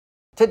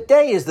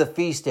Today is the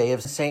feast day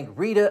of Saint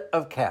Rita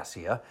of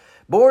Cascia.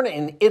 Born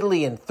in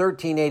Italy in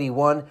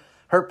 1381,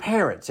 her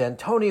parents,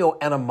 Antonio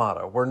and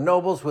Amata, were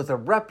nobles with a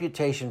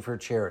reputation for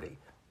charity.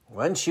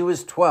 When she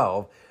was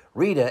 12,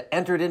 Rita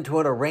entered into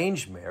an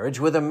arranged marriage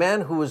with a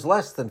man who was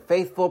less than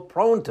faithful,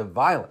 prone to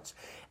violence,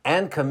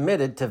 and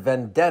committed to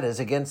vendettas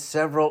against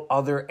several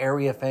other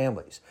area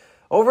families.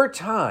 Over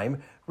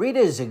time,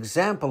 Rita's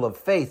example of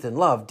faith and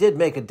love did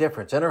make a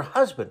difference, and her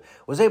husband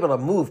was able to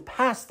move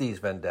past these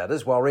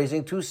vendettas while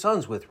raising 2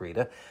 sons with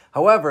Rita.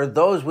 However,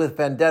 those with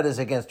vendettas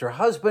against her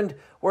husband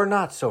were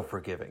not so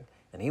forgiving,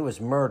 and he was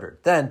murdered.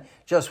 Then,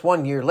 just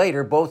 1 year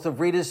later, both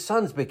of Rita's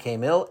sons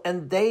became ill,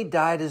 and they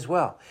died as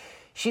well.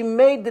 She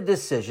made the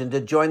decision to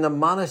join the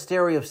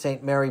monastery of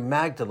St. Mary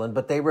Magdalene,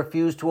 but they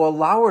refused to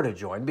allow her to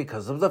join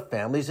because of the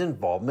family's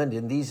involvement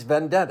in these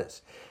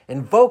vendettas.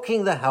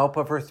 Invoking the help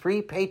of her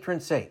 3 patron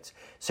saints,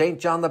 St.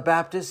 John the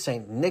Baptist,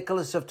 St.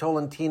 Nicholas of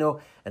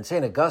Tolentino, and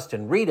St.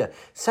 Augustine, Rita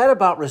set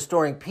about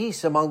restoring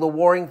peace among the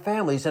warring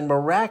families and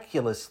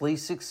miraculously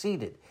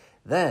succeeded.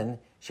 Then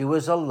she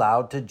was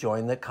allowed to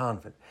join the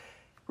convent.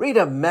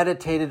 Rita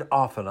meditated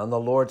often on the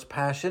Lord's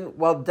Passion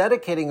while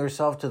dedicating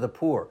herself to the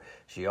poor.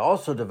 She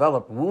also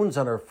developed wounds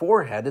on her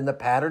forehead in the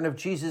pattern of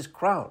Jesus'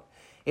 crown.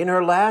 In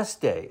her last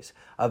days,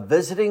 a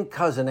visiting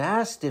cousin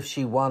asked if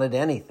she wanted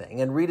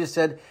anything, and Rita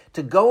said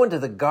to go into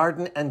the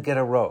garden and get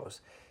a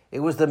rose.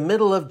 It was the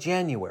middle of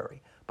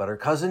January, but her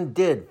cousin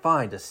did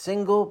find a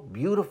single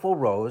beautiful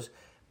rose,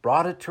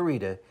 brought it to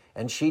Rita,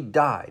 and she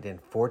died in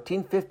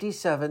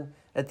 1457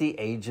 at the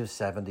age of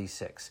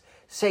 76.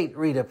 Saint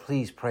Rita,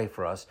 please pray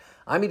for us.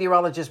 I'm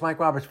meteorologist Mike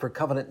Roberts for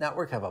Covenant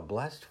Network. Have a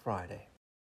blessed Friday.